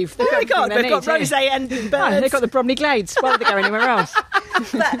they leave? They've They've got everything they need, rosé and birds. No, they've got the Bromley Glades. Why would they go anywhere else?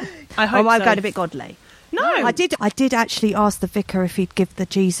 I hope I'm so. going a bit godly. No. I did actually ask the vicar if he'd give the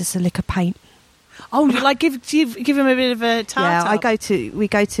Jesus a lick of paint. Oh, you like give him a bit of a tart. Yeah, we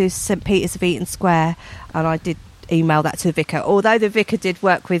go to St Peter's of Eton Square, and I did email that to the vicar. Although the vicar did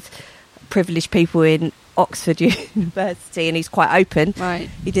work with privileged people in Oxford University, and he's quite open. Right.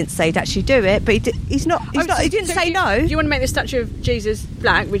 He didn't say he'd actually do it, but he didn't say no. Do you want to make the statue of Jesus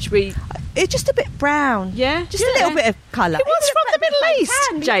black, which we... It's just a bit brown. Yeah? Just a little bit of colour. It was from the Middle East.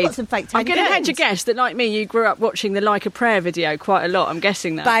 Jade, Jade, some fake I'm going to tan hedge a games. guess that, like me, you grew up watching the Like a Prayer video quite a lot. I'm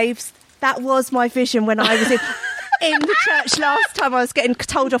guessing that. Babes, that was my vision when I was in the church last time. I was getting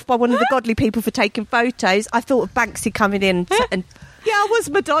told off by one of the godly people for taking photos. I thought of Banksy coming in and I was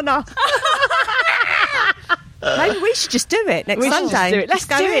Madonna. Maybe we should just do it next We should Sunday. just do it. Let's Just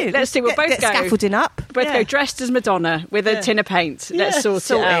go do it. in. Let's do it. We'll both get go. scaffolding up. Both Yeah. go dressed as Madonna with a tin of paint. Let's sort it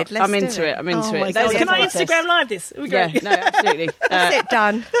sorted. out. Let's I'm do into it. it. I'm into Oh it. my There's God. a Can I contest. Instagram live this? Are we Yeah, great? no, absolutely. That's it,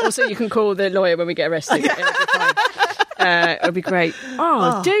 done. Also, you can call the lawyer when we get arrested. It'll be fine. It'll be great.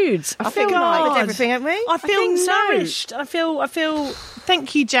 Oh, dudes, I feel think we're right with like everything, haven't we? I feel think so. nourished. I feel.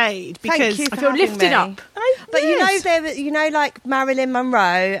 Thank you, Jade, because Thank you for I feel having lifted me. up. But Yes. you know, like Marilyn Monroe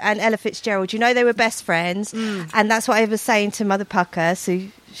and Ella Fitzgerald, they were best friends, and that's what I was saying to Mother Pucker. So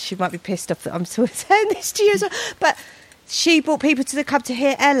she might be pissed off that I'm sort of saying this to you as well. But she brought people to the club to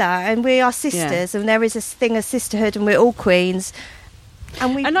hear Ella, and we are sisters, and there is a thing of sisterhood, and we're all queens.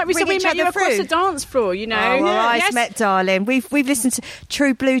 And like we said, we met you across the dance floor, you know. Oh, well, Yes. met, darling. We've listened to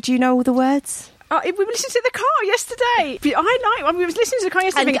True Blue. Do you know all the words? We were listening to the car yesterday. We was listening to the car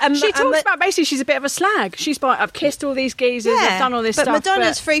yesterday. And, she talks about basically she's a bit of a slag. She's like, I've kissed all these geezers, I've done all this but stuff.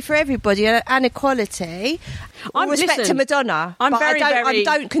 Madonna's free for everybody and equality. All respect listen, to Madonna. I'm but very, I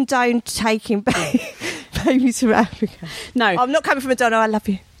don't condone taking babies from Africa. No. I'm not coming from Madonna. I love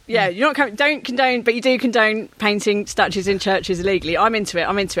you. Yeah, you're not don't condone, but you do condone painting statues in churches illegally. I'm into it.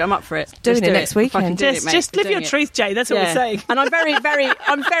 I'm up for it. Doing Let's it do next I'm weekend. fucking doing Just it, mate. live We're your doing it. truth, Jade. That's what we're saying. And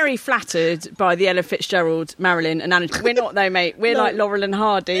I'm very flattered by the Ella Fitzgerald, Marilyn, and Anna. We're not though, mate. We're like Laurel and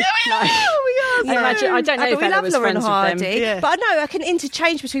Hardy. We are. Imagine, I don't know but if we Ella love was Lauren friends Hardy. with them. Yeah. But I know I can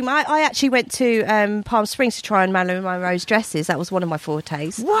interchange between. I actually went to Palm Springs to try on Marilyn Monroe's dresses. That was one of my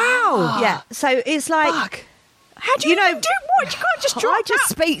fortes. Wow. Yeah. So it's like. How do you do what? You can't just drop I just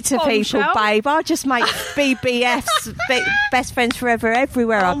that speak to people, bombshell. babe. I just make BBFs, best friends forever,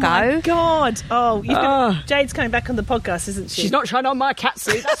 everywhere I Oh go. my God! Oh, Jade's coming back on the podcast, isn't she? She's not trying on my cat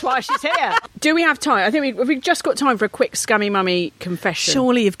suit. That's why she's here. Do we have time? I think we've just got time for a quick scummy mummy confession.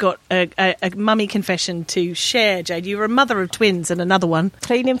 Surely you've got a mummy confession to share, Jade. You were a mother of twins and another one.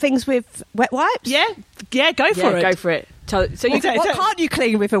 Cleaning things with wet wipes? Yeah, go for it. Go for it. So you What can't you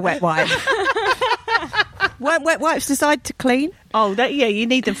clean with a wet wipe? Weren't wet wipes designed to clean? Oh, you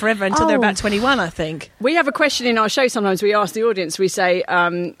need them forever until they're about 21, I think. We have a question in our show sometimes. We ask the audience, we say,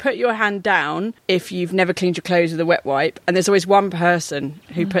 put your hand down if you've never cleaned your clothes with a wet wipe. And there's always one person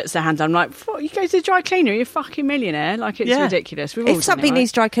who puts their hand down. I'm like, what, you go to the dry cleaner, you're a fucking millionaire. Like, it's ridiculous. We've all If done something it, right?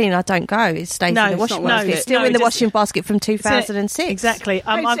 needs dry cleaning, I don't go. It stays No, in the it's washing not worth basket. it. It's still No, in the just- washing basket from 2006. Exactly.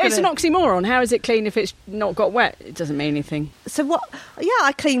 It's an oxymoron. How is it clean if it's not got wet? It doesn't mean anything. So what? Yeah,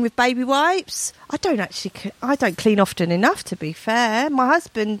 I clean with baby wipes. I don't clean often enough, to be fair. My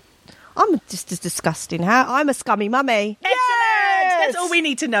husband, I'm just as disgusting. I'm a scummy mummy. Excellent! That's all we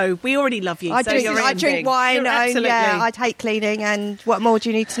need to know. We already love you. I drink wine. Absolutely. I hate cleaning. And what more do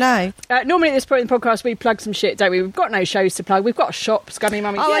you need to know? Normally at this point in the podcast, we plug some shit, don't we? We've got no shows to plug. We've got a shop, Scummy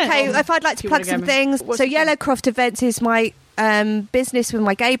Mummies. Oh, okay. If I'd like to plug some things. So Yellowcroft Events is my business with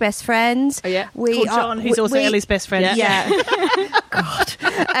my gay best friends. Oh, yeah. John, who's also Ellie's best friend. Yeah. God.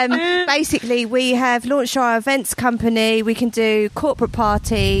 Basically, we have launched our events company. We can do corporate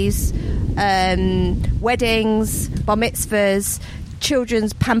parties, weddings, bar mitzvahs,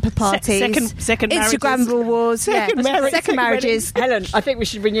 children's pamper parties, second Instagram wars, second marriages. Helen, I think we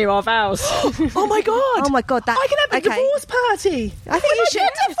should renew our vows. Oh my god! I can have a divorce party. I think you should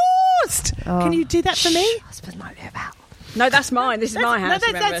get divorced. Can you do that for me? Husband might be about. No, that's mine. This is my house.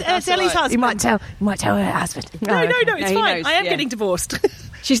 No, that's Ellie's husband. You might tell her husband. No, it's fine. I am getting divorced.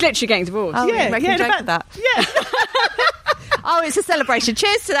 She's literally getting divorced. Oh, yeah, make a joke of that. Yeah. Oh, it's a celebration.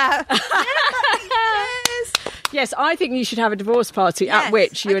 Cheers to that. Yes, I think you should have a divorce party at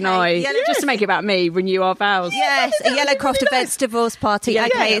which you and I, just to make it about me, renew our vows. Yes, a Yellowcroft Events divorce party.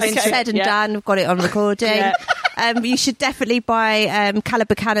 It's said and done. We've got it on recording. You should definitely buy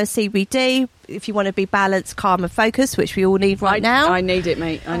Calabacana CBD if you want to be balanced, calm and focused, which we all need right now. I need it,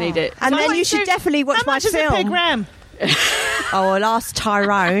 mate. I need it. And then you should definitely watch my film. How much is a gram? I'll ask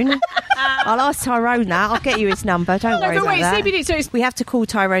Tyrone. That. I'll get you his number. Don't worry about that. CBD, so we have to call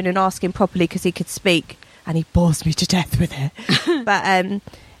Tyrone and ask him properly because he could speak. And he bores me to death with it. But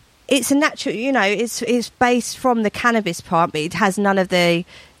it's a natural, it's based from the cannabis plant, but it has none of the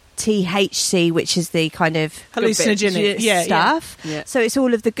THC, which is the kind of hallucinogenic stuff. Yeah. So it's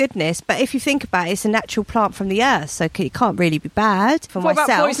all of the goodness. But if you think about it, it's a natural plant from the earth, so it can't really be bad for myself.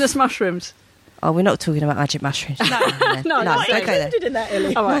 What about poisonous mushrooms? Oh, we're not talking about magic mushrooms. No, don't go there. In that,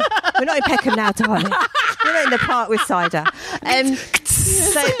 Ellie. All right. We're not in Peckham now, darling. We're not in the park with cider.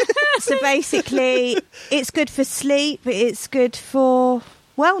 So basically, it's good for sleep. It's good for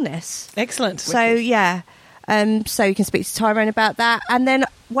wellness. Excellent. So yeah. So you can speak to Tyrone about that, and then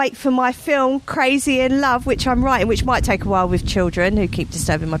wait for my film Crazy in Love, which I'm writing, which might take a while with children who keep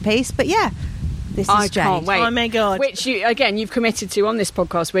disturbing my peace. But yeah. This is Jade. Can't wait. Oh my god! Which you've committed to on this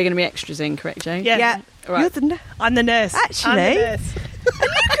podcast. We're going to be extras in, correct, Jane? Yeah. Right. I'm the nurse. Actually, I'm the nurse.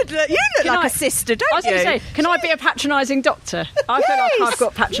 you look like a sister, don't you? I was going to say, can I be a patronising doctor? I feel like I've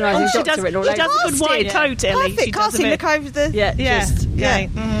got patronising doctor written all over. She does a good white coat, Ellie. Perfect. Can't see look over the... Yeah.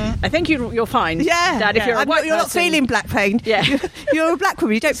 Mm-hmm. I think you're fine. Yeah. Dad, if you're a white you're person... not feeling black pain. Yeah. You're a black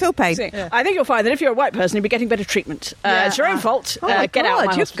woman, you don't feel pain. Yeah. I think you're fine. Then if you're a white person, you'll be getting better treatment. It's your own fault. Oh my get God, out of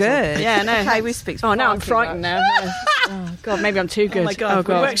my you're hospital. good. Yeah, no. Okay, we speak. Oh, now I'm frightened now. Oh, God, maybe I'm too good. Oh, my God.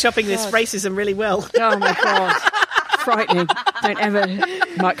 We're workshopping this racism really well. Oh, my God. Frightening. Don't ever...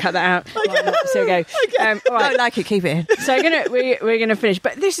 Might cut that out. Okay. So we go. All right. Don't like it, keep it in. So we're going to finish.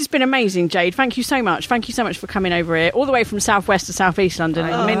 But this has been amazing, Jade. Thank you so much. Thank you so much for coming over here, all the way from southwest to southeast London.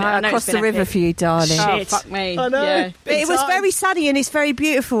 I know across the river for you, darling. Oh, fuck me. I know. Yeah. It was very sunny and it's very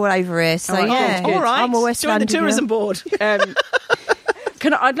beautiful over here. So yeah, all right. I'm a West Join the London tourism board.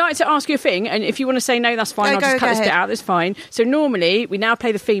 I'd like to ask you a thing, and if you want to say no, that's fine. I'll just cut this bit out. That's fine. So normally we now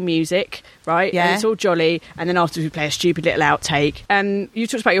play the theme music, right? Yeah. And it's all jolly, and then afterwards we play a stupid little outtake. You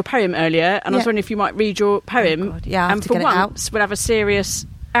talked about your poem earlier, and I was wondering if you might read your poem. Yeah, I have and to for get it once we'll have a serious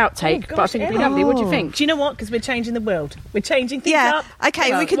outtake. But I think it'd be lovely. What do you think? Do you know what? Because we're changing the world. We're changing things up.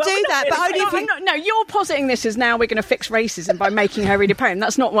 Okay, we can do that, but only if No, you're positing this as now we're going to fix racism by making her read a poem.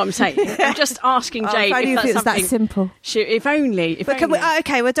 That's not what I'm saying. I'm just asking Jade if only if that's it was that something... simple. If only. But can we,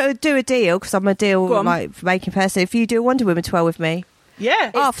 we'll do a deal, because I'm a deal making person. If you do a Wonder Woman twirl with me.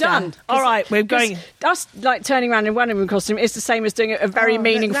 Yeah, it's done. All right, we're going. Us turning around in Wonder Woman costume is the same as doing a very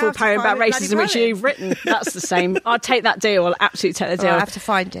meaningful poem about racism, which you've written. That's the same. I'd take that deal. I'll absolutely take the deal. I have to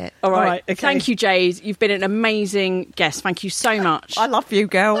find it. All right. Okay. Thank you, Jade. You've been an amazing guest. Thank you so much. I love you,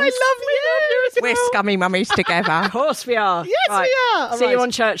 girls. I love you. We're scummy mummies together. Of course we are. Yes, we are. See you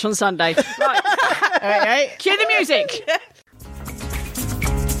on church on Sunday. Right. Okay. Cue the music.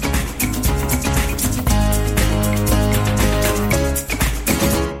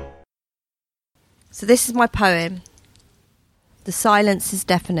 So this is my poem. The silence is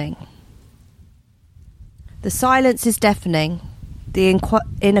deafening. The silence is deafening. The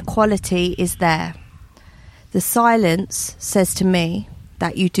inequality is there. The silence says to me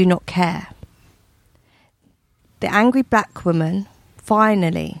that you do not care. The angry black woman,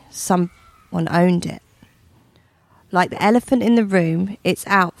 finally, someone owned it. Like the elephant in the room, it's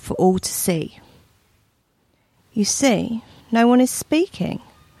out for all to see. You see, no one is speaking.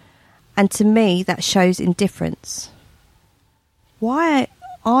 And to me, that shows indifference. Why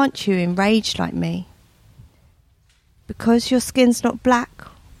aren't you enraged like me? Because your skin's not black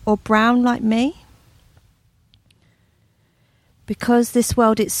or brown like me? Because this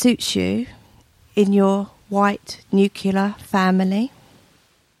world, it suits you in your white nuclear family.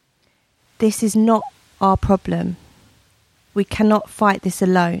 This is not our problem. We cannot fight this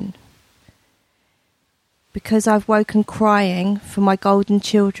alone. Because I've woken crying for my golden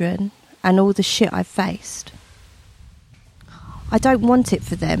children and all the shit I've faced. I don't want it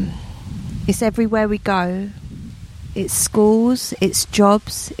for them. It's everywhere we go. It's schools, it's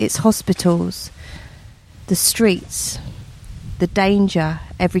jobs, it's hospitals, the streets, the danger,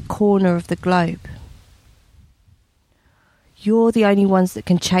 every corner of the globe. You're the only ones that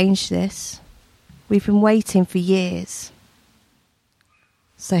can change this. We've been waiting for years.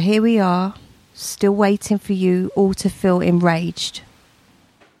 So here we are, still waiting for you all to feel enraged.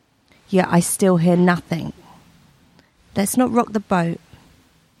 Yet I still hear nothing. Let's not rock the boat.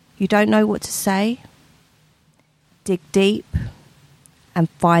 You don't know what to say? Dig deep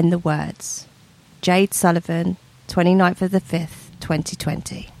and find the words. Jade Sullivan, 29th of the 5th,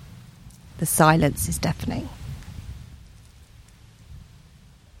 2020. The silence is deafening.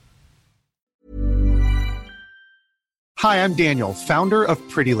 Hi, I'm Daniel, founder of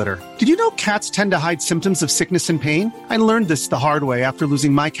Pretty Litter. Did you know cats tend to hide symptoms of sickness and pain? I learned this the hard way after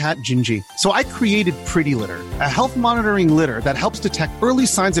losing my cat, Gingy. So I created Pretty Litter, a health monitoring litter that helps detect early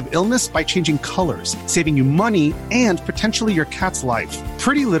signs of illness by changing colors, saving you money and potentially your cat's life.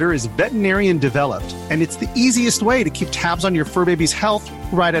 Pretty Litter is veterinarian developed, and it's the easiest way to keep tabs on your fur baby's health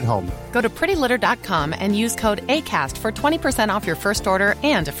right at home. Go to prettylitter.com and use code ACAST for 20% off your first order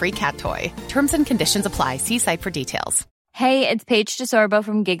and a free cat toy. Terms and conditions apply. See site for details. Hey, it's Paige DeSorbo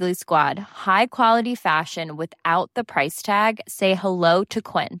from Giggly Squad. High quality fashion without the price tag. Say hello to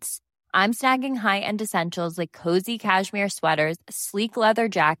Quince. I'm snagging high-end essentials like cozy cashmere sweaters, sleek leather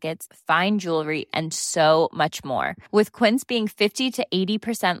jackets, fine jewelry, and so much more. With Quince being 50 to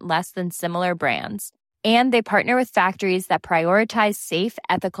 80% less than similar brands. And they partner with factories that prioritize safe,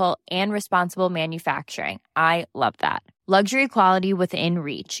 ethical, and responsible manufacturing. I love that. Luxury quality within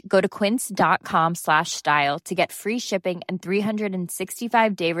reach. Go to quince.com/style to get free shipping and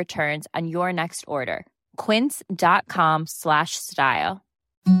 365-day returns on your next order. Quince.com/style.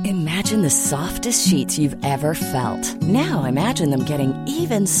 Imagine the softest sheets you've ever felt. Now imagine them getting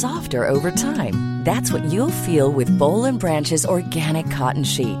even softer over time. That's what you'll feel with Boll & Branch's organic cotton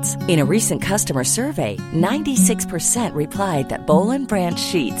sheets. In a recent customer survey, 96% replied that Boll & Branch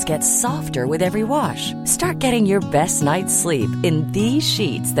sheets get softer with every wash. Start getting your best night's sleep in these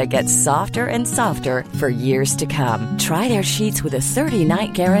sheets that get softer and softer for years to come. Try their sheets with a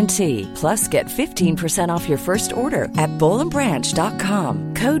 30-night guarantee. Plus, get 15% off your first order at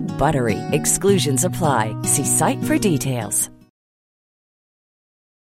bollandbranch.com. Code BUTTERY. Exclusions apply. See site for details.